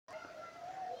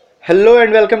Hello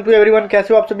and welcome to everyone.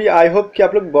 कैसे हो आप सभी? आई होप कि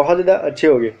आप लोग बहुत ज़्यादा अच्छे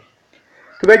होंगे।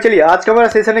 तो भाई चलिए, आज का हमारा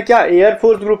सेशन है क्या,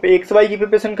 एयरफोर्स ग्रुप XY की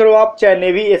प्रिपरेशन करो आप, चाहे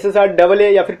नेवी, SSR,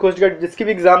 AA या फिर कोस्ट गार्ड जिसकी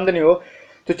भी एग्जाम देनी हो।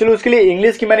 तो चलो, उसके लिए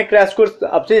इंग्लिश की मैंने क्रैश कोर्स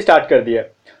आपसे स्टार्ट कर दिया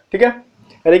है, ठीक है।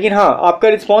 लेकिन हाँ, आपका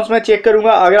रिस्पॉन्स मैं चेक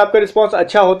करूंगा। अगर आपका रिस्पॉन्स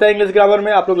अच्छा होता है इंग्लिश ग्रामर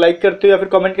में, आप लोग लाइक करते हो या फिर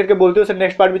कमेंट करके बोलते हो सर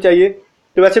नेक्स्ट पार्ट भी चाहिए,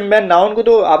 तो वैसे मैं नाउन को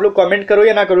तो आप लोग कमेंट करो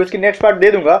या ना करो, इसकी नेक्स्ट पार्ट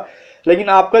दे दूंगा। लेकिन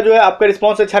आपका जो है, आपका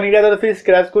रिस्पॉन्स अच्छा नहीं रहता तो फिर इस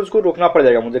क्रैश कोर्स को रोकना पड़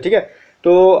जाएगा मुझे, ठीक है।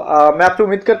 तो मैं आपसे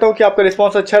उम्मीद करता हूँ कि आपका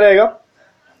रिस्पॉन्स अच्छा रहेगा।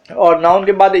 और नाउन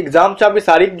के बाद एग्जाम से आपकी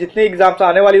सारी जितनी एग्जाम्स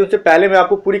आने वाली उनसे पहले मैं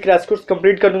आपको पूरी क्रैश कोर्स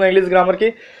कंप्लीट कर दूंगा इंग्लिश ग्रामर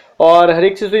की, और हर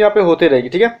एक चीज़ तो यहाँ पे होते रहेगी,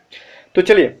 ठीक है। तो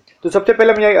चलिए, तो सबसे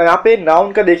पहले हम यहाँ पे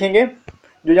नाउन का देखेंगे,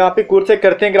 जो यहाँ पे कोर्स से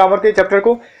करते हैं ग्रामर के चैप्टर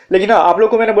को। लेकिन हाँ, आप लोग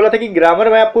को मैंने बोला था कि ग्रामर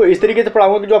मैं आपको इस तरीके से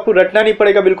पढ़ाऊंगा कि जो आपको रटना नहीं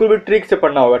पड़ेगा, बिल्कुल भी ट्रिक से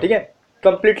पढ़ना होगा, ठीक है,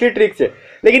 कंप्लीटली ट्रिक से।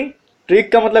 लेकिन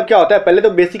ट्रिक का मतलब क्या होता है, पहले तो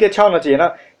बेसिक अच्छा होना चाहिए ना।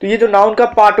 तो ये जो नाउन का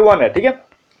पार्ट 1 है, ठीक है,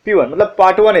 P1 मतलब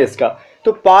पार्ट 1 है इसका।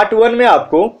 तो पार्ट 1 में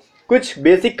आपको कुछ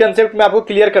बेसिक कंसेप्ट मैं आपको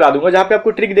क्लियर करा दूंगा, जहां पे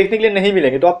आपको ट्रिक देखने के लिए नहीं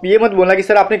मिलेंगे। तो आप ये मत बोलना कि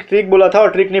सर आपने ट्रिक बोला था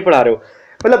और ट्रिक नहीं पढ़ा रहे हो।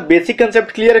 मतलब बेसिक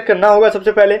कंसेप्ट क्लियर करना होगा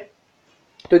सबसे पहले।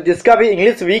 तो जिसका भी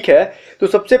इंग्लिश वीक है, तो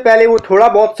सबसे पहले वो थोड़ा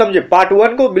बहुत समझे। पार्ट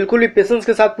 1 को बिल्कुल भी पेशेंस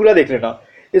के साथ पूरा देख लेना।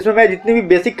 इसमें मैं जितनी भी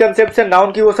बेसिक कंसेप्ट है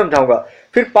नाउन की वो समझाऊंगा।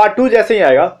 फिर पार्ट 2 जैसे ही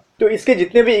आएगा, तो इसके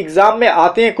जितने भी एग्जाम में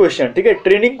आते हैं क्वेश्चन, ठीक है,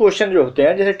 ट्रेनिंग क्वेश्चन जो होते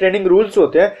हैं, जैसे ट्रेनिंग रूल्स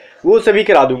होते हैं, वो सभी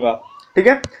करा दूंगा, ठीक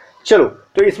है। चलो,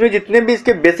 तो इसमें जितने भी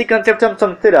इसके बेसिक कंसेप्ट हम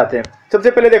समझते रहते हैं।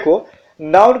 सबसे पहले देखो,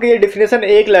 नाउन की ये डिफिनेशन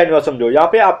एक लाइन में समझो। यहाँ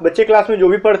पे आप बच्चे क्लास में जो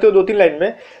भी पढ़ते हो 2-3 लाइन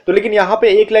में, तो लेकिन यहाँ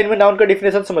पे एक लाइन में नाउन का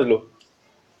डिफिनेशन समझ लो।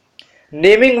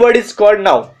 Naming word is called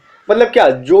noun. मतलब क्या,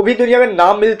 जो भी दुनिया में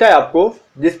नाम मिलता है आपको,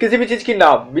 जिस किसी भी चीज की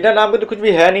नाम, बिना नाम के तो कुछ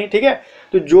भी है नहीं, ठीक है।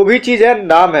 तो जो भी चीज है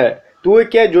नाम है, तो वो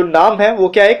क्या है, जो नाम है वो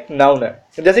क्या है, एक नाउन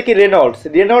है। जैसे कि रेनॉल्ड्स,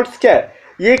 रेनॉल्ड्स क्या है,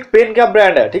 ये एक पेन का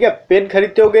ब्रांड है, ठीक है। पेन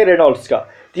खरीदते हो गए रेनॉल्ड्स का,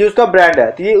 तो ये उसका ब्रांड है,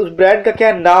 तो ये उस ब्रांड का क्या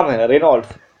है, नाम है रेनॉल्ड्स।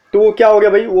 तो वो क्या हो गया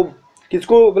भाई, वो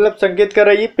किसको मतलब संकेत कर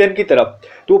रही है, पेन की तरफ।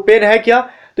 तो वो पेन है क्या,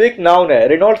 तो एक नाउन है।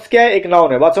 रेनॉल्ड्स क्या है, एक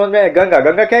नाउन है। बात समझ में? गंगा,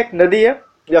 गंगा क्या है, एक नदी है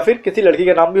या फिर किसी लड़की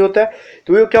का नाम भी होता है।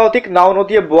 तो ये क्या होती है, एक नाउन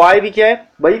होती है। बॉय भी क्या है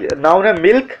भाई, नाउन है।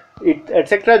 मिल्क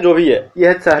एटसेट्रा जो भी है,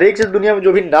 यह हर एक चीज दुनिया में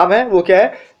जो भी नाम है वो क्या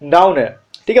है, नाउन है,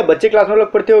 ठीक है। बच्चे क्लास में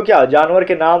लोग पढ़ते हो क्या, जानवर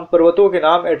के नाम, पर्वतों के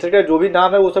नाम एटसेट्रा जो भी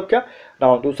नाम है वो सब क्या,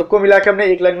 नाउन। तो सबको मिला के हमने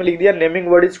एक लाइन में लिख दिया, naming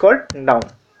word is called noun.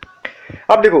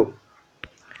 अब देखो,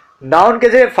 नाउन के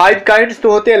से 5 काइंड्स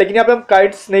तो होते हैं, लेकिन यहाँ पे हम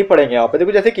काइंड्स नहीं पढ़ेंगे। यहाँ पे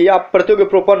देखो, जैसे कि आप पढ़ते हो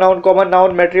proper noun, common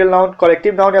noun, material noun,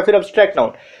 collective noun या फिर अब्स्ट्रैक्ट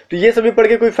नाउन। तो ये सभी पढ़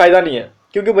के कोई फायदा नहीं है,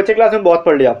 क्योंकि बच्चे क्लास में बहुत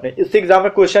पढ़ लिया आपने। इससे एग्जाम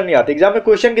में क्वेश्चन नहीं आते। एग्जाम में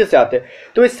क्वेश्चन किससे आते हैं,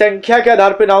 तो इस संख्या के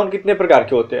आधार पर नाउन कितने प्रकार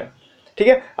के होते हैं, ठीक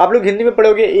है। आप लोग हिंदी में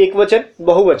पढ़ोगे एक वचन,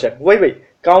 बहुवचन, वही भाई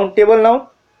काउंटेबल नाउन,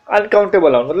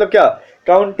 अनकाउंटेबल नाउन। मतलब क्या,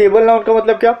 काउंटेबल नाउन का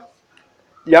मतलब क्या,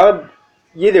 यहाँ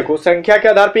ये देखो, संख्या के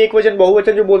आधार पे एक वचन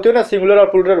बहुवचन जो बोलते हो ना, सिंगुलर और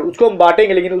प्लूरल, उसको हम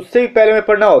बांटेंगे। लेकिन उससे भी पहले में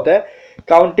पढ़ना होता है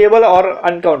काउंटेबल और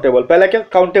अनकाउंटेबल। पहला क्या,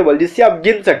 काउंटेबल, जिससे आप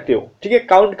गिन सकते हो, ठीक है,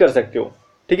 काउंट कर सकते हो,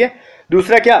 ठीक है।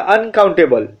 दूसरा क्या,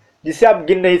 अनकाउंटेबल, जिससे आप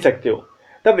गिन नहीं सकते हो।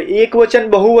 तब एक वचन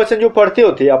बहुवचन जो पढ़ते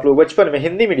होते आप लोग बचपन में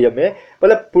हिंदी मीडियम में,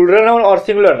 मतलब प्लूरल नाउन और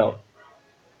सिंगुलर नाउन,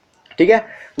 ठीक है,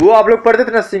 वो आप लोग पढ़ते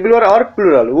थे ना, सिंगुलर और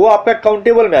प्लूरल, वो आपका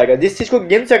काउंटेबल में आएगा। जिस चीज को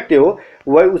गिन सकते हो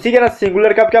वही उसी के ना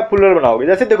सिंगुलर का आप क्या प्लूरल बनाओगे।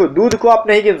 जैसे देखो, दूध को आप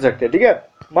नहीं गिन सकते, ठीक है।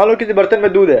 मान लो किसी बर्तन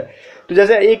में दूध है, तो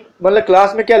जैसे एक मतलब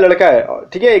क्लास में क्या लड़का है,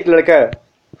 ठीक है, एक लड़का है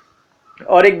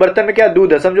और एक बर्तन में क्या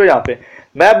दूध है, समझो। यहाँ पे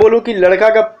मैं बोलूं कि लड़का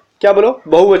का क्या बोलो,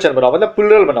 बहुवचन बनाओ, मतलब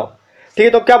प्लूरल बनाओ, ठीक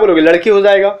है। तो क्या बोलोगे, लड़की हो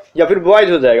जाएगा या फिर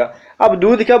बॉयज हो जाएगा। अब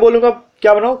दूध क्या बोलूंगा,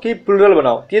 क्या बनाओ कि प्लूरल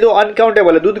बनाओ। ये तो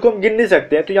अनकाउंटेबल है, दूध को हम गिन नहीं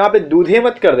सकते हैं। तो यहाँ पे दूधे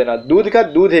मत कर देना, दूध का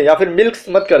दूध है, या फिर मिल्क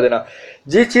मत कर देना।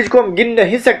 जिस चीज को हम गिन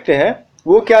नहीं सकते हैं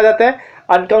वो क्या आ जाता है,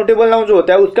 अनकाउंटेबल नाउन जो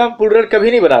होता है, उसका हम प्लूरल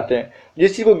कभी नहीं बनाते हैं।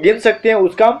 जिस चीज को गिन सकते हैं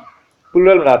उसका हम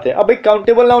प्लूरल बनाते हैं। अब भाई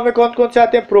काउंटेबल नाउन में कौन कौन से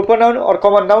आते हैं, प्रॉपर नाउन और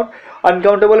कॉमन नाउन।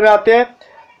 अनकाउंटेबल में आते हैं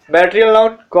मैटेरियल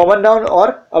नाउन, कॉमन नाउन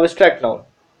और अब्स्ट्रैक्ट नाउन।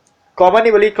 कॉमन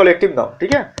ही बोली कलेक्टिव नाउन,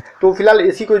 ठीक है। तो फिलहाल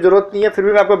इसकी कोई जरूरत नहीं है, फिर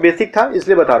भी मैं आपको बेसिक था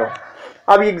इसलिए बता रहा हूँ।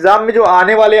 अब एग्जाम में जो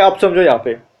आने वाले आप समझो, यहाँ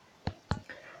पे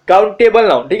काउंटेबल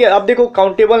नाउन, ठीक है। अब देखो,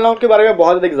 काउंटेबल नाउन के बारे में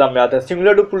बहुत ज्यादा एग्जाम में आता है।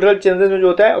 सिंगुलर टू प्लूरल चेंजेस में जो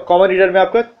होता है, कॉमन रीडर में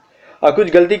आपका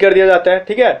कुछ गलती कर दिया जाता है,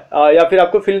 ठीक है, या फिर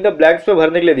आपको फिल इन द ब्लैंक्स पे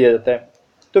भरने के लिए दिया जाता है।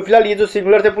 तो फिलहाल ये जो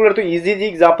सिंगुलर से प्लूरल, तो इजी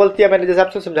एग्जाम्पल दिया मैंने जैसे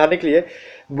आपसे समझाने के लिए।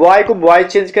 बॉय को बॉय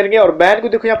चेंज करेंगे, और मैन को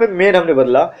देखो यहाँ पे मेन हमने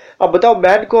बदला। अब बताओ,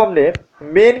 मैन को हमने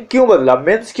मेन क्यों बदला,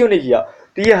 मेंस क्यों नहीं किया।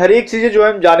 तो ये हर एक चीजें जो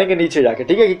है हम जानेंगे नीचे जाके,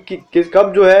 ठीक है, कि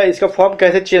कब जो है इसका फॉर्म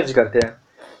कैसे चेंज करते हैं।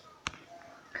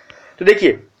 तो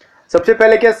देखिए, सबसे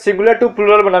पहले क्या, सिंगुलर टू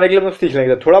प्लूरल बनाने के लिए हम सीख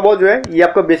लेंगे। थोड़ा बहुत जो है ये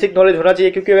आपका बेसिक नॉलेज होना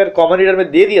चाहिए, क्योंकि अगर कॉमन रीडर में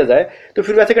दे दिया जाए तो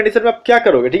फिर वैसे कंडीशन में आप क्या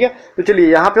करोगे, ठीक है। तो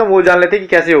चलिए यहाँ पे हम वो जान लेते हैं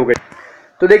कि कैसे हो गए।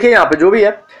 तो देखिए, यहाँ पे जो भी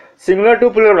है सिंगुलर टू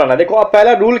प्लूरल बनाना, देखो अब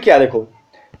पहला रूल क्या, देखो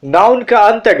नाउन का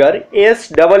अंत अगर S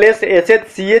double S S H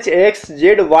C H x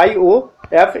Z Y O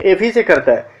F F ही से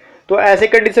करता है तो ऐसे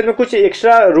कंडीशन में कुछ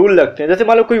एक्स्ट्रा रूल लगते हैं। जैसे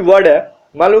मान लो कोई वर्ड है,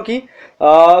 मान लो कि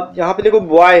यहाँ पे देखो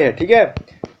बॉय है, ठीक है,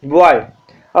 बॉय।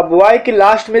 अब बॉय के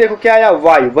लास्ट में देखो क्या आया,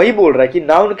 वाई, वही बोल रहा है कि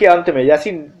नाउन के अंत में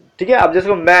जैसी, ठीक है। अब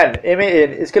जैसे मैन एम ए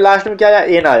एन, इसके लास्ट में क्या आया,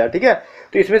 एन आया, ठीक है,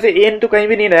 तो इसमें से एन तो कहीं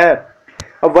भी नहीं है।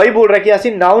 अब वही बोल रहा है कि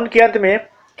ऐसी नाउन के अंत में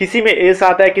किसी में एस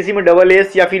आता है, किसी में डबल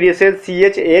एस, या फिर S H C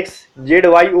H x Z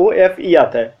Y O F E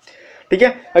आता है, ठीक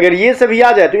है। अगर ये सभी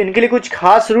आ जाए तो इनके लिए कुछ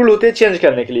खास रूल होते हैं चेंज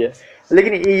करने के लिए,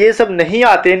 लेकिन ये सब नहीं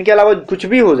आते, इनके अलावा कुछ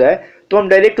भी हो जाए तो हम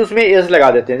डायरेक्ट उसमें एस लगा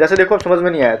देते हैं। जैसे देखो अब समझ में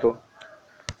नहीं आया तो,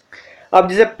 अब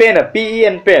जैसे पेन है, पी ई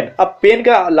एन पेन, अब पेन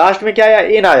का लास्ट में क्या आया,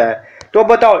 एन आया है, तो अब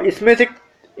बताओ इसमें से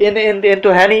एन एन एन तो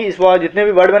है नहीं, इस बार जितने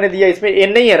भी वर्ड मैंने दिया इसमें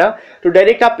एन नहीं है ना, तो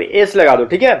डायरेक्ट आप एस लगा दो,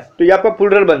 ठीक है, तो ये आपका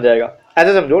प्लूरल बन जाएगा।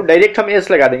 ऐसा समझो, डायरेक्ट हम एस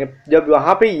लगा देंगे। जब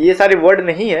वहां पे ये सारे वर्ड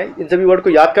नहीं है, इन सभी वर्ड को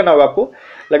याद करना होगा आपको,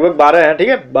 लगभग 12 है, ठीक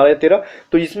है, 12-13,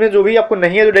 तो इसमें जो भी आपको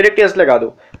नहीं है तो डायरेक्ट एस लगा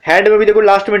दो। हैंड में भी देखो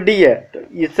लास्ट में डी है, तो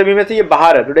इस सभी में से ये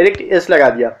बाहर है तो डायरेक्ट एस लगा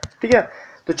दिया, ठीक है।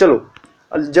 तो चलो,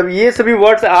 जब ये सभी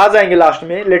वर्ड्स आ जाएंगे, लास्ट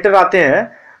में लेटर आते हैं,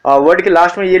 वर्ड के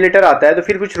लास्ट में ये लेटर आता है, तो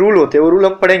फिर कुछ रूल होते हैं, वो रूल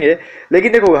हम पढ़ेंगे।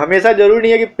 लेकिन देखो हमेशा जरूरी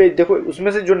नहीं है कि देखो उसमें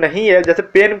से जो नहीं है, जैसे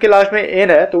पेन के लास्ट में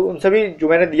एन है, तो उन सभी जो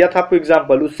मैंने दिया था आपको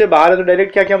एग्जांपल, उससे बाहर है तो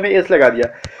डायरेक्ट क्या किया हमने, एस लगा दिया।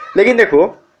 लेकिन देखो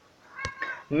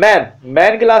मैन,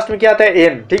 मैन के लास्ट में क्या आता है,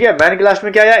 एन, ठीक है, मैन के लास्ट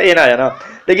में क्या आया, एन आया ना,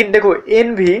 लेकिन देखो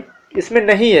एन भी इसमें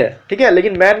नहीं है, ठीक है,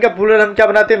 लेकिन मैन का प्लूरल हम क्या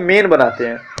बनाते हैं, मेन बनाते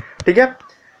हैं, ठीक है।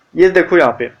 ये देखो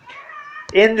यहाँ पे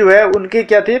एन जो है उनके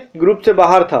क्या थे, ग्रुप से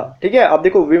बाहर था, ठीक है। अब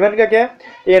देखो विमेन का क्या है,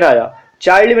 एन आया,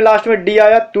 चाइल्ड में लास्ट में डी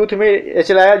आया, टूथ में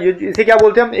एच आया, इसे क्या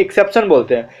बोलते हैं हम, एक्सेप्शन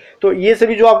बोलते हैं। तो ये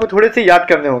सभी जो आपको थोड़े से याद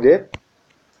करने होंगे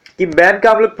कि मैन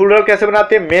का हम लोग प्लूरल कैसे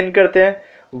बनाते हैं, मेन करते हैं,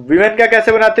 विमेन का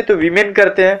कैसे बनाते हैं तो वीमेन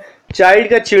करते हैं, चाइल्ड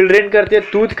का चिल्ड्रेन करते हैं,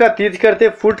 टूथ का टीथ करते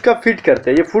हैं, फुट का फिट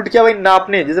करते हैं। ये फुट क्या भाई,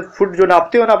 नापने, जैसे फुट जो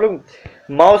नापते हो ना आप लोग,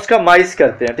 माउस का माइस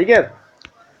करते हैं, ठीक है,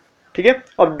 ठीक है।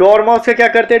 अब डोरमाउस का क्या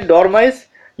करते हैं, डोरमाइस,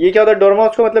 ये क्या होता है,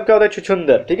 डोरमाउस का मतलब क्या होता है,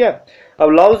 छुछुंदर, ठीक है।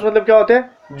 अब लाउस मतलब क्या होता है,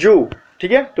 जू,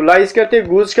 ठीक है, तो लाइस करते हैं,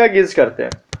 गूज का गिज करते हैं।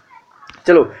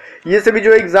 चलो, ये सभी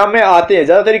जो एग्जाम में आते हैं,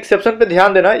 ज्यादातर एक्सेप्शन पे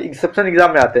ध्यान देना, एक्सेप्शन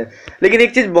एग्जाम में आते हैं। लेकिन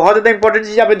एक चीज बहुत ज्यादा इंपॉर्टेंट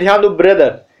चीज यहाँ पे ध्यान दो,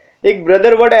 ब्रदर। एक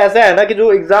ब्रदर वर्ड ऐसा है ना कि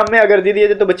जो एग्जाम में अगर दे दिया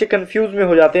जाए तो बच्चे कंफ्यूज में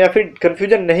हो जाते हैं, या फिर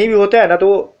कंफ्यूजन नहीं भी होता है ना तो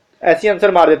वो ऐसी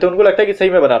आंसर मार देते हैं, उनको लगता है कि सही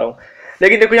मैं बना रहा हूँ।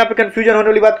 लेकिन देखो यहाँ पे कंफ्यूजन होने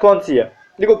वाली बात कौन सी है,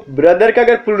 देखो ब्रदर का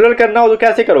अगर प्लूरल करना हो तो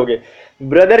कैसे करोगे,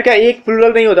 ब्रदर का एक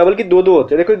प्लूरल नहीं होता बल्कि दो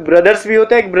होते हैं। देखो एक ब्रदर्स भी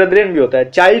होता है, एक ब्रदरेन भी होता है,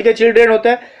 चाइल्ड का चिल्ड्रेन होता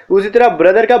है, उसी तरह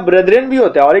ब्रदर का ब्रदरेन भी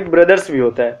होता है, और एक ब्रदर्स भी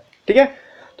होता है, ठीक है।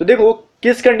 तो देखो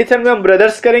किस कंडीशन में हम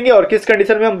ब्रदर्स करेंगे और किस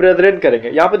कंडीशन में हम ब्रदरेन करेंगे,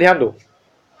 यहाँ पे ध्यान दो।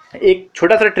 एक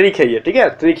छोटा सा ट्रिक है ये, ठीक है,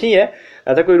 ट्रिक ही है,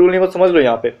 ऐसा कोई रूल नहीं, बस समझ लो।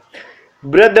 यहाँ पे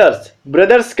ब्रदर्स,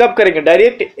 ब्रदर्स कब करेंगे,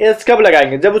 डायरेक्ट एस कब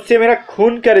लगाएंगे, जब उससे मेरा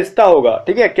खून का रिश्ता होगा,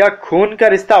 ठीक है। क्या खून का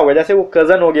रिश्ता होगा, जैसे वो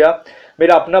कजन हो गया,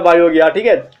 मेरा अपना भाई हो गया, ठीक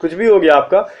है, कुछ भी हो गया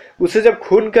आपका, उससे जब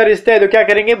खून का रिश्ता है तो क्या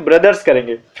करेंगे, ब्रदर्स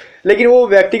करेंगे। लेकिन वो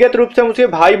व्यक्तिगत रूप से हम उसे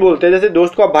भाई बोलते हैं, जैसे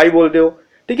दोस्त को आप भाई बोलते हो,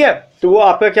 ठीक है, तो वो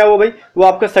आपका क्या हुआ भाई, वो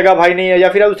आपका सगा भाई नहीं है, या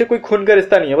फिर उससे कोई खून का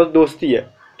रिश्ता नहीं है, बस दोस्ती है,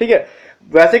 ठीक है।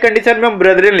 वैसे कंडीशन में हम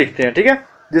ब्रदरेन लिखते हैं, ठीक है,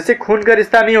 जिससे खून का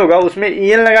रिश्ता नहीं होगा उसमें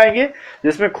ईएन लगाएंगे,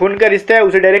 जिसमें खून का रिश्ता है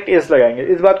उसे डायरेक्ट एस लगाएंगे।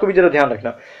 इस बात को भी जरा ध्यान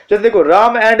रखना। जैसे देखो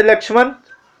Ram and Lakshman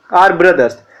are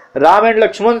brothers, Ram and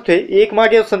Lakshman थे, एक माँ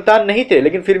के संतान नहीं थे,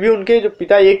 लेकिन फिर भी उनके जो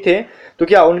पिता एक थे, तो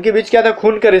क्या उनके बीच क्या था,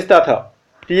 खून का रिश्ता था,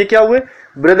 तो ये क्या हुए,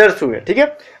 ब्रदर्स हुए, ठीक है।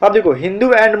 अब देखो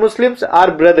हिंदू एंड मुस्लिम्स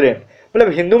आर ब्रदरेन,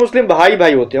 मतलब हिंदू मुस्लिम भाई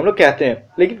भाई होते हैं हम लोग कहते हैं,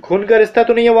 लेकिन खून का रिश्ता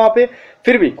तो नहीं है वहां पे,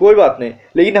 फिर भी कोई बात नहीं,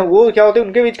 लेकिन वो क्या होते हैं,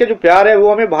 उनके बीच का जो प्यार है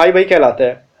वो हमें भाई भाई कहलाता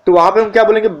है, तो वहां पे हम क्या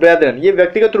बोलेंगे, ब्रदरन। ये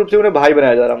व्यक्तिगत रूप से उन्हें भाई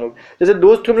बनाया जा रहा है हम लोग, जैसे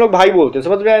दोस्त को हम लोग भाई बोलते हैं,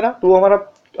 समझ में आया ना, तो वो हमारा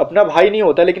अपना भाई नहीं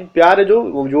होता, लेकिन प्यार है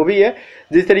जो भी है,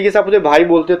 जिस तरीके से आप उसे भाई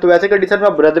बोलते हैं, तो वैसे कंडीशन में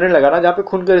आप ब्रदरन लगाना जहाँ पे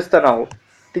खून का रिश्ता ना हो,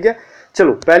 ठीक है।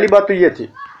 चलो पहली बात तो ये थी।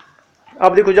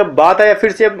 अब देखो जब बात आया,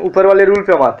 फिर से अब ऊपर वाले रूल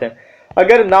पे हम आते हैं।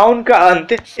 अगर नाउन का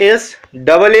अंत S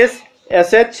double S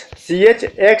S H C H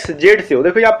x Z से हो,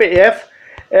 देखो यहाँ पे एफ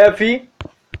एफ ई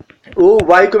ओ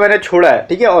वाई को मैंने छोड़ा है,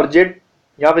 ठीक है, और जेड,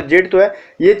 यहाँ पे जेड तो है,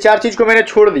 ये चार चीज को मैंने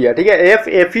छोड़ दिया, ठीक है, एफ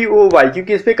एफ ई ओ वाई,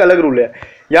 क्योंकि इस पे एक अलग रूल है।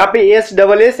 यहाँ पे S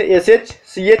double S S H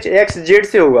C H x Z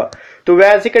से होगा, तो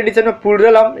वैसे कंडीशन में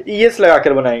प्लूरल हम ई एस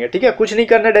लगाकर बनाएंगे, ठीक है, कुछ नहीं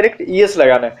करना, डायरेक्ट ई एस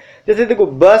लगाना है। जैसे देखो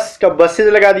बस का बसेज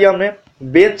लगा दिया हमने,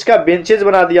 बेंच का बेंचेज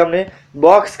बना दिया हमने,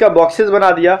 बॉक्स का बॉक्सेज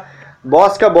बना दिया,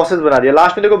 बॉस का बॉसेस बना दिया।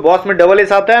 लास्ट में देखो बॉस में डबल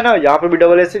एस आता है ना, यहाँ पे भी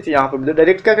डबल एस, यहाँ पे भी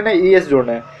डायरेक्ट क्या करना है, ई एस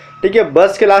जोड़ना है, ठीक है।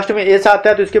 बस के लास्ट में एस आता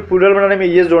है तो इसके प्लूरल बनाने में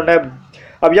ई एस जोड़ना है।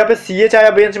 अब यहाँ पे सी एच आया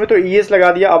बेंच में तो ई एस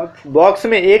लगा दिया, अब बॉक्स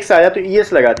में एक्स आया तो ई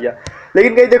एस लगा दिया।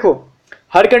 लेकिन कहीं देखो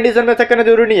हर कंडीशन में ऐसा करना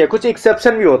जरूरी नहीं है, कुछ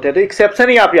एक्सेप्शन भी होते हैं, तो एक्सेप्शन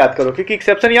ही आप याद करो, क्योंकि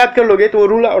एक्सेप्शन याद कर लोगे तो वो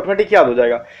रूल ऑटोमेटिक याद हो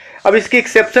जाएगा। अब इसकी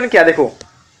एक्सेप्शन क्या, देखो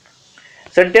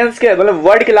सेंटेंस के मतलब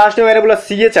वर्ड के लास्ट में मैंने बोला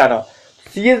सी एच आना।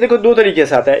 सी एच देखो दो तरीके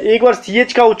से आता है, एक बार सी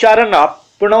एच का उच्चारण आप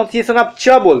प्रोनाउंसिएशन आप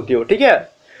च बोलते हो, ठीक है,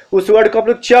 उस वर्ड को आप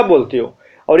लोग च बोलते हो,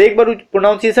 और एक बार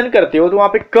प्रोनाउंसिएशन करते हो तो वहां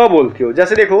पे क बोलते हो।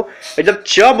 जैसे देखो जब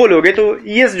च बोलोगे तो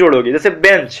ई एस जोड़ोगे, जैसे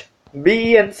bench B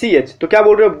E N C H, तो क्या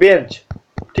बोल रहे हो बेंच,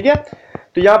 ठीक है,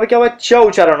 तो यहाँ पे क्या हुआ च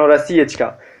उच्चारण हो रहा है सी एच का,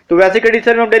 तो वैसे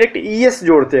कंडीशन में हम डायरेक्ट ई एस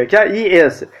जोड़ते हैं, क्या ई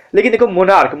एस। लेकिन देखो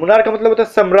मोनार्क, मोनार्क का मतलब होता है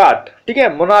सम्राट, ठीक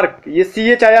है, मोनार्क ये सी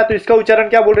एच आया तो इसका उच्चारण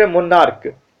क्या बोल रहे हैं मोनार्क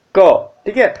क,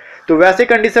 ठीक है, तो वैसे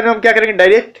कंडीशन में हम क्या करेंगे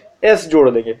डायरेक्ट एस जोड़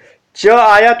देंगे। च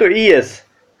आया तो ई एस,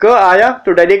 क आया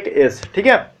तो डायरेक्ट एस, ठीक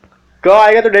है, क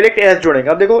आएगा तो डायरेक्ट एस जोड़ेंगे।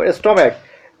 अब देखो स्टोमक,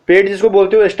 पेट जिसको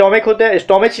बोलते हो स्टोमक होता है,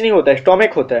 स्टोमच नहीं होता है,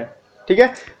 स्टोमक होता है, ठीक है,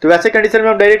 तो वैसे कंडीशन में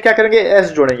हम डायरेक्ट क्या करेंगे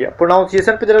एस जोड़ेंगे।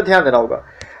 प्रोनाउंसिएशन पे जरा ध्यान देना होगा।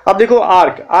 अब देखो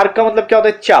आर्क, आर्क का मतलब क्या होता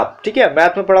है चाप, ठीक है,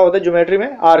 मैथ में पढ़ा होता है, ज्योमेट्री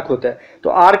में आर्क होता है, तो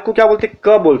आर्क को क्या बोलते हैं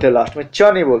क बोलते हैं लास्ट में, च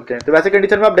नहीं बोलते हैं, तो वैसे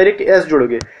कंडीशन में आप डायरेक्ट एस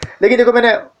जोड़ोगे। लेकिन देखो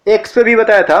मैंने एक्स पे भी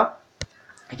बताया था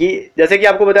कि जैसे कि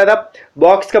आपको बताया था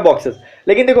बॉक्स का बॉक्सेस,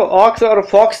 लेकिन देखो ऑक्स और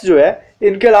फॉक्स जो है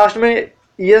इनके लास्ट में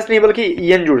ईएस नहीं बल्कि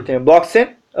ईएन जुड़ते हैं, बॉक्सेन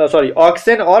सॉरी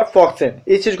ऑक्सेन और फॉक्सेन,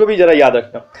 इस चीज को भी जरा याद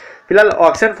रखना। फिलहाल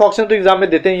ऑक्सेन फॉक्सेन तो एग्जाम में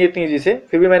देते हैं ये इतनी ईजी से,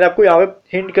 फिर भी मैंने आपको यहाँ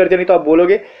पे हिंट कर दिया, नहीं तो आप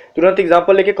बोलोगे तुरंत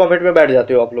एग्जाम्पल लेके कमेंट में बैठ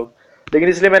जाते हो आप लोग, लेकिन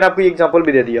इसलिए मैंने आपको ये एग्जाम्पल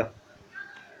भी दे दिया,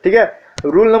 ठीक है।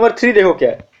 रूल नंबर 3 देखो क्या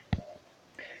है,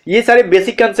 ये सारे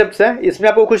बेसिक कंसेप्ट्स हैं, इसमें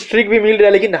आपको कुछ ट्रिक भी मिल रहा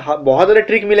है, लेकिन बहुत सारे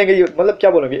ट्रिक मिलेंगे, मतलब क्या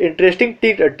बोलोगे इंटरेस्टिंग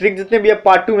ट्रिक जितने भी आप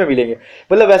पार्ट 2 में मिलेंगे,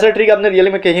 मतलब वैसा ट्रिक आपने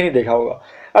रियल में कहीं नहीं देखा होगा।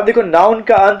 अब देखो नाउन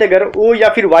का अंत अगर ओ या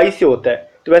फिर वाई से होता है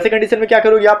तो वैसे कंडीशन में क्या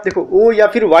करोगे आप, देखो ओ या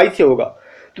फिर वाई से होगा,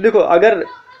 तो देखो अगर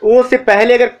ओ से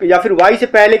पहले अगर या फिर वाई से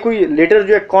पहले कोई लेटर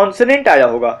जो है कॉन्सोनेंट आया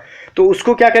होगा तो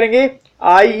उसको क्या करेंगे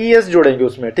आई ई एस जोड़ेंगे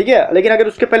उसमें, ठीक है, लेकिन अगर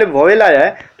उसके पहले वॉवेल आया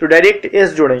है तो डायरेक्ट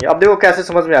एस जोड़ेंगे। अब देखो कैसे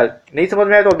समझ में आया, नहीं समझ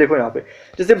में आया तो अब देखो यहाँ पे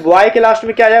जैसे वाई के लास्ट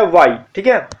में क्या आया वाई, ठीक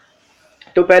है,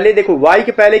 तो पहले देखो वाई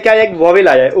के पहले क्या आया एक वॉवेल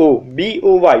आया है ओ, बी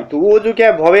ओ वाई, तो वो जो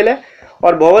क्या है वॉवेल है,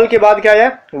 और वॉवेल के बाद क्या आया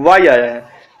है वाई आया है,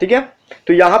 ठीक है,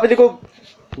 तो यहाँ पे देखो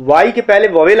वाई के पहले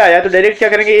वॉवेल आया है तो डायरेक्ट क्या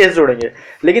करेंगे एस जोड़ेंगे।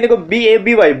 लेकिन देखो B A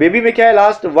B Y, baby में क्या है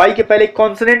लास्ट वाई के पहले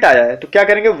कॉन्सोनेंट आया है तो क्या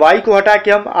करेंगे वाई को हटा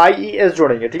के हम आई ई एस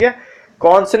जोड़ेंगे, ठीक है,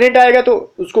 कॉन्सोनेंट आएगा तो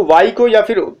उसको वाई को या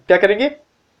फिर क्या करेंगे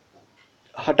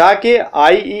हटा के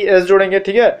आई ई एस जोड़ेंगे,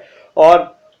 ठीक है, और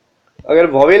अगर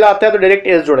वॉवेल आता है तो डायरेक्ट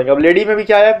एस जोड़ेंगे। अब लेडी में भी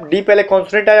क्या आया डी पहले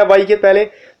कॉन्सोनेंट आया वाई के पहले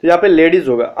तो यहाँ पे लेडीज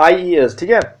होगा आई ई एस, ठीक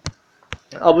है।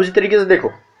 अब उसी तरीके से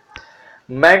देखो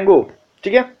मैंगो,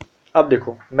 ठीक है, अब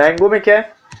देखो मैंगो में क्या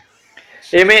है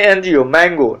M A N G O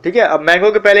mango, ठीक है, अब मैंगो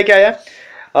के पहले क्या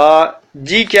आया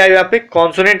जी क्या है यहाँ पे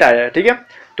कॉन्सोनेंट आया है, ठीक है,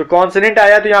 तो कॉन्सोनेंट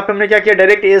आया तो यहाँ पे हमने क्या किया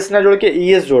डायरेक्ट एस ना जोड़ के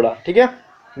ई एस जोड़ा, ठीक है,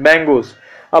 मैंगोज।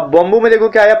 अब बॉम्बू में देखो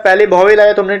क्या आया पहले वॉवेल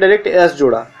आया तो हमने डायरेक्ट एस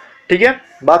जोड़ा, ठीक है,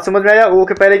 बात समझ में आया, ओ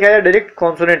के पहले क्या आया डायरेक्ट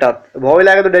कॉन्सोनेंट आता वॉवेल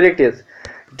आएगा तो डायरेक्ट एस,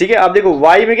 ठीक है। अब देखो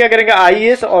वाई में क्या करेंगे आई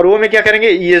एस और ओ में क्या करेंगे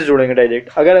ई एस जोड़ेंगे डायरेक्ट,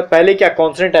 अगर पहले क्या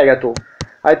कॉन्सोनेंट आएगा तो।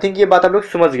 आई थिंक ये बात आप लोग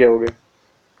समझ गए होंगे।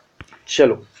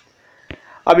 चलो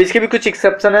अब इसके भी कुछ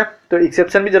एक्सेप्शन है, तो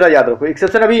एक्सेप्शन भी जरा याद रखो,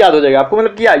 एक्सेप्शन अभी याद हो जाएगा आपको,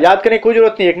 मतलब क्या याद करने की कोई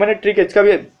जरूरत नहीं है, एक मैंने ट्रिक इसका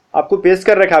भी आपको पेश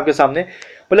कर रखा है आपके सामने,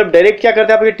 मतलब डायरेक्ट क्या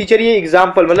करते हैं आपके टीचर ये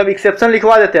एग्जाम्पल मतलब एक्सेप्शन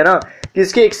लिखवा देते हैं ना कि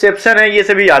इसके एक्सेप्शन है ये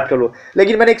सभी याद कर लो,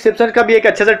 लेकिन मैंने एक्सेप्शन का भी एक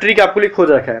अच्छा सा ट्रिक आपको लिए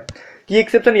खोज रखा है कि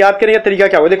एक्सेप्शन याद करने का तरीका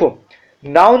क्या होगा। देखो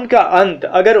नाउन का अंत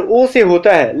अगर ओ से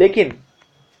होता है लेकिन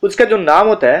उसका जो नाम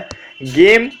होता है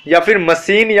गेम या फिर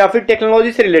मशीन या फिर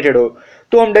टेक्नोलॉजी से रिलेटेड हो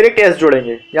तो हम डायरेक्ट एस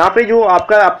जोड़ेंगे। यहाँ पे जो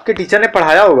आपके टीचर ने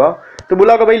पढ़ाया होगा तो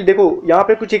बोला होगा भाई देखो यहाँ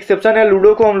पे कुछ एक्सेप्शन है,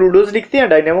 लूडो को हम लूडोज लिखते हैं,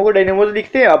 डायनेमो को डायनेमोज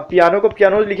लिखते हैं, अब पियानो को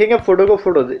पियानोज लिखेंगे, फोटो को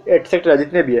फोटोज एटसेट्रा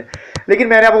जितने भी है। लेकिन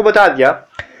मैंने आपको बता दिया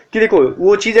कि देखो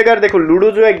वो चीज़ अगर देखो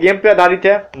लूडो जो है गेम पे आधारित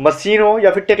है, मशीन हो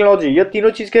या फिर टेक्नोलॉजी, ये तीनों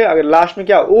चीज़ के अगर लास्ट में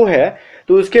क्या ओ है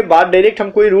तो उसके बाद डायरेक्ट हम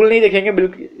कोई रूल नहीं देखेंगे,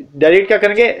 बिल्कुल डायरेक्ट क्या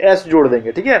करेंगे एस जोड़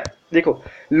देंगे, ठीक है। देखो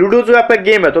लूडो जो आपका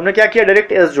गेम है तो हमने क्या किया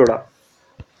डायरेक्ट एस जोड़ा।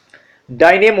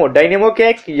 डायनेमो, डायनेमो क्या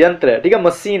एक यंत्र है, ठीक है,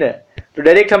 मशीन है, तो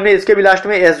डायरेक्ट हमने इसके भी लास्ट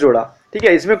में एस जोड़ा, ठीक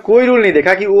है। इसमें कोई रूल नहीं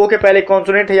देखा कि ओ के पहले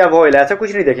कॉन्सोनेंट है या वॉवेल है, ऐसा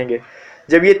कुछ नहीं देखेंगे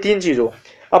जब ये तीन चीज हो।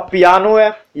 अब पियानो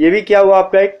है, ये भी क्या हुआ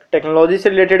आपका एक टेक्नोलॉजी से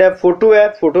रिलेटेड है, फोटो है,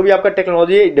 फोटो भी आपका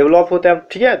टेक्नोलॉजी डेवलप होता है,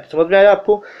 ठीक है, समझ में आया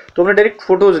आपको, तो हमने डायरेक्ट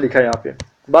फोटोज लिखा है यहाँ पे,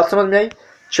 बात समझ में आई।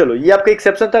 चलो ये आपका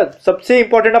एक्सेप्शन था, सबसे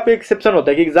इंपॉर्टेंट आपका एक्सेप्शन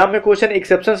होता है कि एग्जाम में क्वेश्चन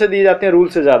एक्सेप्शन से दिए जाते हैं रूल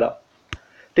से ज्यादा,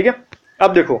 ठीक है।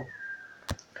 अब देखो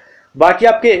बाकी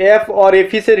आपके एफ और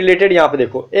एफ ई से रिलेटेड यहाँ पे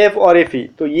देखो एफ और एफ ई,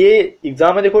 तो ये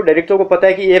एग्जाम में देखो डायरेक्टर को पता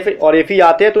है कि एफ और एफ ई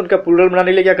आते हैं तो उनका प्लूरल बनाने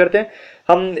के लिए क्या करते हैं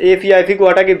हम एफ या एफ ई को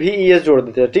हटा के भी ई एस जोड़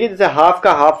देते हैं, ठीक है, जैसे हाफ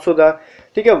का हाफ्स होता है,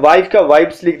 ठीक है, वाइफ का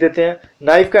वाइफ्स लिख देते हैं,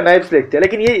 नाइफ का नाइफ्स लिखते हैं,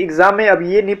 लेकिन ये एग्जाम में अब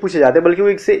ये नहीं पूछे जाते, बल्कि वो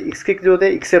इसके जो होते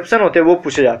हैं एक्सेप्शन होते हैं वो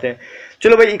पूछे जाते हैं।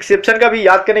 चलो भाई, एक्सेप्शन का भी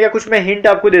याद करने का कुछ मैं हिंट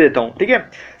आपको दे देता हूँ, ठीक है,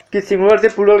 कि सिंगुलर से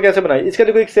प्लूरल कैसे बनाए। इसका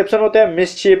देखो एक्सेप्शन होता है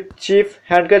मिसचीफ, चीफ,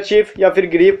 हैंडकरचीफ या फिर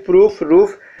ग्रीफ, प्रूफ,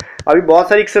 रूफ। अभी बहुत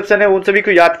सारी एक्सेप्शन है, उन सभी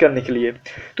को याद करने के लिए।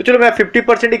 तो चलो मैं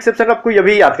 50% एक्सेप्शन आपको ये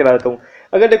भी याद करा देता हूँ।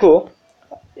 अगर देखो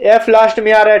एफ लास्ट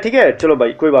में आ रहा है, ठीक है, चलो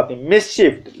भाई कोई बात नहीं,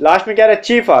 मिसचीफ लास्ट में क्या आ रहा है,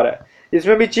 चीफ आ रहा है,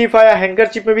 इसमें भी चीफ आया,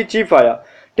 हैंकरचीफ में भी चीफ आया,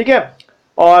 ठीक है।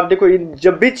 और देखो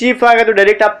जब भी चीफ आएगा तो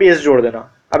डायरेक्ट आप एस जोड़ देना।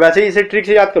 अब ऐसे ही इसे ट्रिक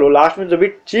से याद करो, लास्ट में जब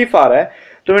भी चीफ आ रहा है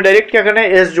तो डायरेक्ट क्या करना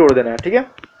है, एस जोड़ देना है, ठीक है।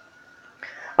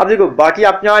 अब देखो बाकी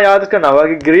आप यहाँ याद करना होगा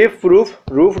कि grief, proof,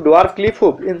 roof, dwarf, Cliff,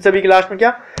 hoop, इन सभी के लास्ट में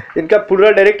क्या, इनका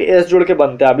प्लूरल डायरेक्ट एस जोड़ के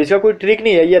बनता है। अब इसका कोई ट्रिक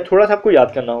नहीं है, ये थोड़ा सा आपको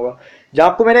याद करना होगा। जहाँ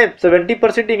आपको मैंने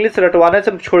 70% इंग्लिश रटवाने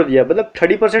से छोड़ दिया, मतलब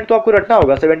 30% तो आपको रटना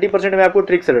होगा, 70% में आपको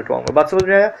ट्रिक से रटवाऊंगा। बात समझ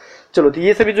में आया? चलो, तो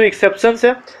ये सभी जो एक्सेप्शंस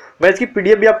है मैं इसकी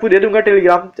पीडीएफ भी आपको दे दूंगा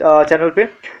टेलीग्राम चैनल पे,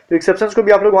 तो एक्सेप्शंस को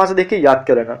भी आप लोग वहां से देख के याद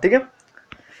कर लेना, ठीक है।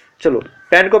 चलो,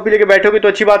 पेन कॉपी लेके बैठोगे तो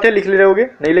अच्छी बात है, लिख ले रहोगे,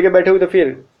 नहीं लेके बैठोगे तो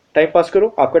फिर टाइम पास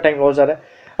करो, आपका टाइम लॉस जा रहा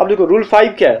है। अब देखो रूल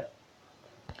 5 क्या है,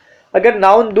 अगर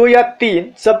नाउन 2 या 3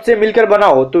 सबसे मिलकर बना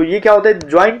हो तो ये क्या होता है,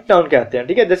 ज्वाइंट नाउन कहते हैं,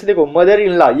 ठीक है। जैसे देखो मदर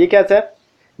इन लॉ, ये कैसा है,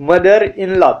 मदर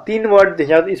इन लॉ, 3 वर्ड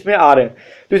इसमें आ रहे हैं,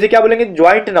 तो इसे क्या बोलेंगे,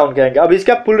 ज्वाइंट नाउन कहेंगे। अब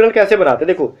इसका प्लूरल कैसे बनाते हैं,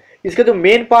 देखो इसका जो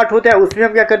मेन पार्ट होता है उसमें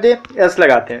हम क्या करते हैं, एस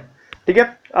लगाते हैं, ठीक है।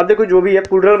 अब देखो जो भी है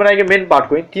प्लूरल बनाएंगे मेन पार्ट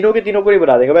को, इन तीनों के तीनों को ही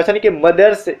बना देंगे, वैसा नहीं कि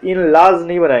मदर्स इन लॉज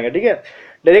नहीं बनाएंगे, ठीक है।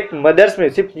 डायरेक्ट मदर्स में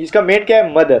सिर्फ इसका मेन क्या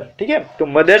है, मदर, ठीक है, तो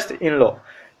mother's in law,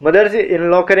 mother's in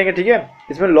law करेंगे, ठीक है।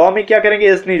 इसमें लॉ में क्या करेंगे,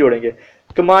 एस नहीं जोड़ेंगे।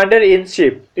 कमांडर इन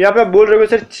चीफ, तो यहाँ पे आप बोल रहे हो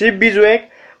सर चीफ भी जो है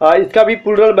इसका भी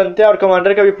प्लूरल बनता है और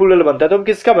कमांडर का भी प्लूरल बनता है, तो हम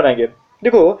किसका बनाएंगे,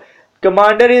 देखो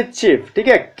कमांडर इज चीफ, ठीक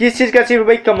है, किस चीज का चीफ है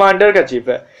भाई, कमांडर का चीफ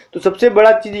है, तो सबसे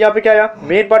बड़ा चीज यहाँ पे क्या आया,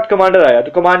 मेन पार्ट कमांडर आया,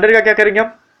 तो कमांडर का क्या करेंगे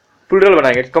हम, प्लूरल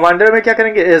बनाएंगे, कमांडर में क्या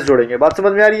करेंगे, एस जोड़ेंगे। बात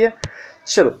समझ में आ रही है?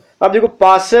 चलो, अब देखो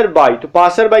पासर बाई, तो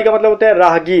पासर बाई का मतलब होता है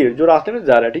राहगीर, जो रास्ते में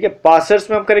जा रहा है, ठीक है। पासर्स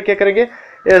में हम करें क्या करेंगे,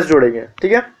 एस जोड़ेंगे,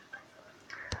 ठीक है।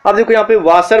 अब देखो यहाँ पे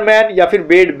वाशरमैन या फिर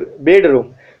बेड रूम,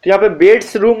 तो यहाँ पे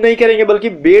बेड्स रूम नहीं करेंगे, बल्कि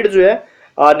बेड जो है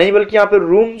नहीं, बल्कि यहाँ पे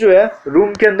रूम जो है,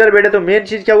 रूम के अंदर बेड है, तो मेन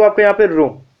चीज क्या हुआ आपका यहाँ पे रूम,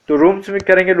 तो रूम्स में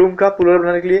करेंगे, रूम का प्लूरल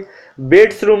बनाने के लिए।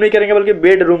 बेड्स रूम नहीं करेंगे बल्कि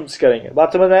बेड रूम्स करेंगे।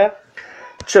 बात समझ में आया?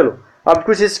 चलो, अब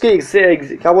कुछ इसके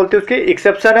क्या बोलते हैं उसके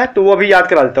एक्सेप्शन है, तो वो भी याद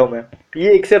करा देता हूं मैं।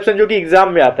 ये एक्सेप्शन जो कि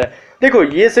एग्जाम में आता है, देखो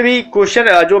ये सभी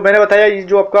क्वेश्चन जो मैंने बताया, ये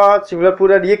जो आपका सिंगुलर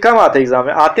प्लूरल, ये कम आता है एग्जाम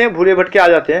में, आते हैं भूले भटके आ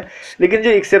जाते हैं, लेकिन जो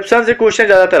एक्सेप्शन से क्वेश्चन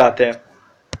ज्यादातर आते हैं,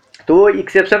 तो वो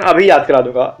एक्सेप्शन अभी याद करा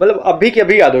दूंगा, मतलब अभी के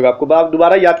अभी याद होगा आपको,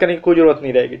 दोबारा याद करने की कोई जरूरत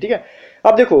नहीं रहेगी, ठीक है।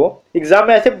 अब देखो एग्जाम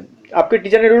में ऐसे आपके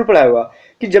टीचर ने रूल पढ़ाया होगा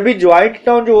कि जब भी ज्वाइंट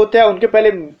नाउन जो होता है उनके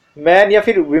पहले मैन या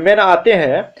फिर वीमेन आते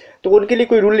हैं, तो उनके लिए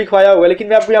कोई रूल लिखवाया होगा, लेकिन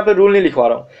मैं आपको यहाँ पे रूल नहीं लिखवा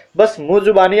रहा हूँ, बस मुंह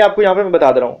जुबानी आपको यहाँ पे मैं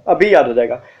बता दे रहा हूँ, अभी याद हो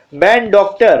जाएगा। मैन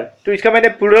डॉक्टर, तो इसका मैंने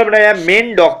प्लूरल बनाया है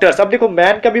मेन डॉक्टर्स। अब देखो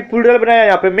मैन का भी प्लूरल बनाया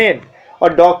यहाँ पे मेन,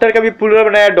 और डॉक्टर का भी प्लूरल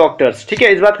बनाया डॉक्टर्स, ठीक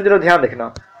है, इस बात को जरा ध्यान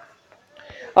रखना।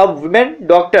 अब विमेन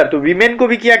डॉक्टर, तो विमेन को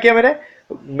भी किया क्या मैंने,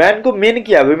 मैन को मेन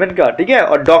किया विमेन का, ठीक है,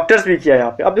 और डॉक्टर्स भी किया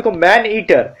यहाँ पे। अब देखो मैन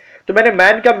ईटर, तो मैंने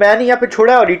मैन का मैन ही यहाँ पे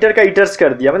छोड़ा और ईटर का ईटर्स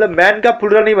कर दिया, मतलब मैन का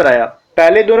प्लूरल नहीं बनाया।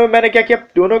 पहले दोनों में मैंने क्या किया,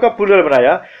 दोनों का प्लूरल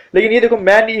बनाया, लेकिन ये देखो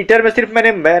मैन ईटर में सिर्फ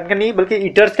मैंने मैन का नहीं बल्कि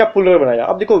ईटर्स का प्लूरल बनाया।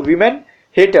 अब देखो विमेन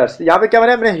हेटर्स, यहाँ पे क्या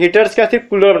बनाया मैंने, हेटर्स का सिर्फ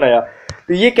प्लूरल बनाया।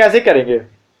 तो ये कैसे करेंगे,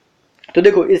 तो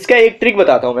देखो इसका एक ट्रिक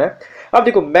बताता हूं मैं। अब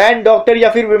देखो मैन डॉक्टर या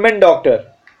फिर विमेन डॉक्टर,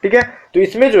 ठीक है, तो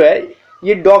इसमें जो है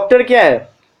ये डॉक्टर क्या है,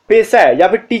 पेशा है, या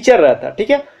फिर टीचर रहता है, ठीक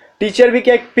है, टीचर भी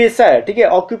क्या एक पेशा है, ठीक है,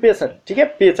 ऑक्यूपेशन, ठीक है,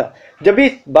 पेशा। जब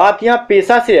भी बात यहाँ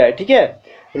पेशा से आए, ठीक है,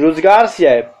 रोजगार से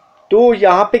आए, तो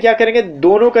यहाँ पे क्या करेंगे,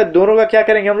 दोनों का क्या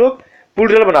करेंगे हम लोग,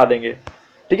 प्लूरल बना देंगे,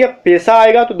 ठीक है। पेशा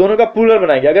आएगा तो दोनों का प्लूरल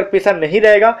बनाएंगे, अगर पेशा नहीं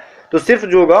रहेगा तो सिर्फ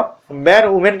जो होगा मैन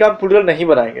वुमेन का प्लूरल नहीं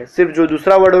बनाएंगे, सिर्फ जो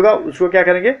दूसरा वर्ड होगा उसको क्या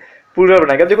करेंगे, प्लूरल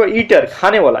बनाएंगे। अब देखो ईटर,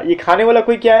 खाने वाला, ये खाने वाला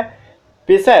कोई क्या है,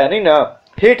 पेशा है नहीं ना।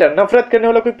 हेटर, नफरत करने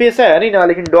वाला कोई पेशा है नहीं ना,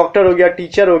 लेकिन डॉक्टर हो गया,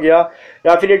 टीचर हो गया,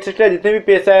 या फिर एटसेट्रा जितने भी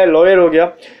पेशा है, लॉयर हो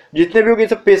गया, जितने भी हो गए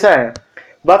सब पेशा है।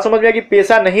 बात समझ में आया कि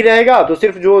पेशा नहीं रहेगा तो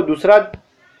सिर्फ जो दूसरा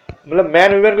मतलब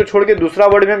मैन वुमेन को छोड़ के दूसरा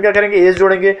वर्ड में हम क्या करेंगे, एस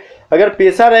जोड़ेंगे। अगर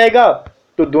पेशा रहेगा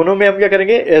तो दोनों में हम क्या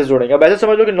करेंगे, एस जोड़ेंगे। अब ऐसे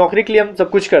समझ लो कि नौकरी के लिए हम सब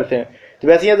कुछ करते हैं, तो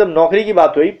वैसे ही जब नौकरी की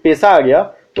बात हुई, पेशा आ गया,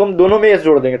 तो हम दोनों में एस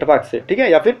जोड़ देंगे टपाक से, ठीक है,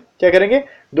 या फिर क्या करेंगे,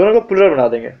 दोनों को प्लूरल बना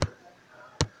देंगे।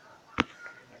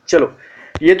 चलो,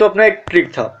 ये तो अपना एक ट्रिक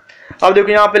था। अब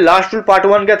देखो यहाँ पे लास्ट रूल पार्ट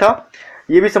 1 का था,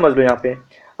 ये भी समझ लो। यहाँ पे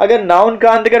अगर नाउन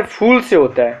का अंत अगर फूल से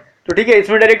होता है तो ठीक है,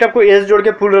 इसमें डायरेक्ट आपको एस जोड़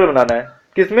के प्लूरल बनाना है।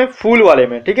 किसमें, फूल वाले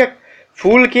में, ठीक है।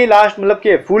 फूल के लास्ट मतलब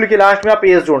के फूल के लास्ट में आप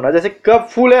एस जोड़ना, जैसे कप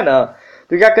फूल है ना,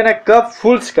 तो क्या करना है, कप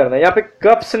फूल्स करना है, यहाँ पे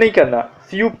कप्स नहीं करना,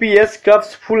 CUPS,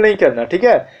 कप्स फुल नहीं करना, ठीक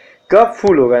है। कब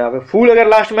फूल होगा, यहाँ पे फूल अगर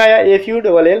लास्ट में आया एफ यू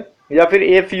डबल एल या फिर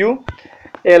एफ यू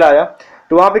एल आया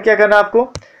तो वहां पे क्या करना है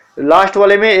आपको, लास्ट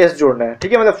वाले में एस जोड़ना है,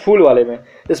 ठीक है, मतलब फूल वाले में।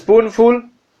 स्पून फूल,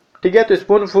 ठीक है, तो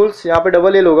स्पून फूल्स यहाँ पे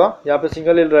डबल एल होगा, यहाँ पे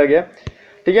सिंगल एल रह गया,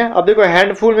 ठीक है। अब देखो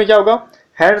हैंडफुल में क्या होगा,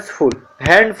 हैंड्स फुल,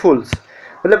 हैंडफुल्स,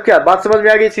 मतलब क्या बात समझ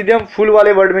में आ गई। सीधे हम फुल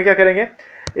वाले वर्ड में क्या करेंगे,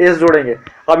 एस जोड़ेंगे।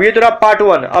 अब ये तो रहा पार्ट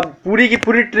 1। अब पूरी की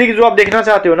पूरी ट्रिक जो आप देखना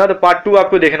चाहते हो ना, तो पार्ट 2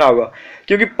 आपको देखना होगा,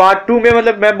 क्योंकि पार्ट 2 में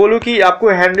मतलब मैं बोलूँ कि आपको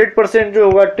 100% जो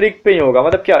होगा ट्रिक पे ही होगा।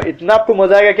 मतलब क्या इतना आपको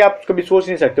मजा आएगा कि आप कभी सोच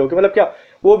नहीं सकते हो कि मतलब क्या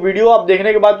वो वीडियो आप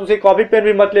देखने के बाद उसे कॉपी पेन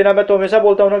भी मत लेना। मैं तो हमेशा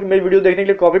बोलता हूँ ना कि मेरी वीडियो देखने के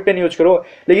लिए कॉपी पेन यूज करो,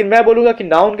 लेकिन मैं बोलूंगा कि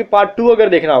नाउन के पार्ट 2 अगर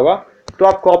देखना होगा तो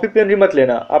आप कॉपी पेन भी मत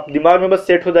लेना, आप दिमाग में बस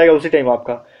सेट हो जाएगा उसी टाइम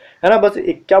आपका, है ना। बस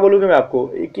एक क्या बोलूँगा मैं आपको,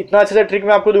 एक इतना अच्छा सा ट्रिक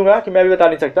मैं आपको दूंगा कि मैं भी बता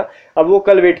नहीं सकता। अब वो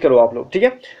कल वेट करो आप लोग, ठीक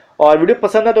है। और वीडियो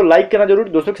पसंद है तो लाइक करना जरूर,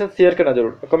 दोस्तों के साथ शेयर करना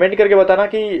जरूर, कमेंट करके बताना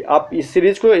कि आप इस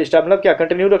सीरीज को मतलब क्या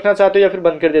कंटिन्यू रखना चाहते हो या फिर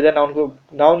बंद कर दिया जाए नाउन को,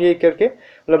 नाउन ये करके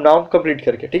मतलब नाउन कंप्लीट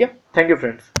करके, ठीक है। Thank you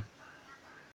friends.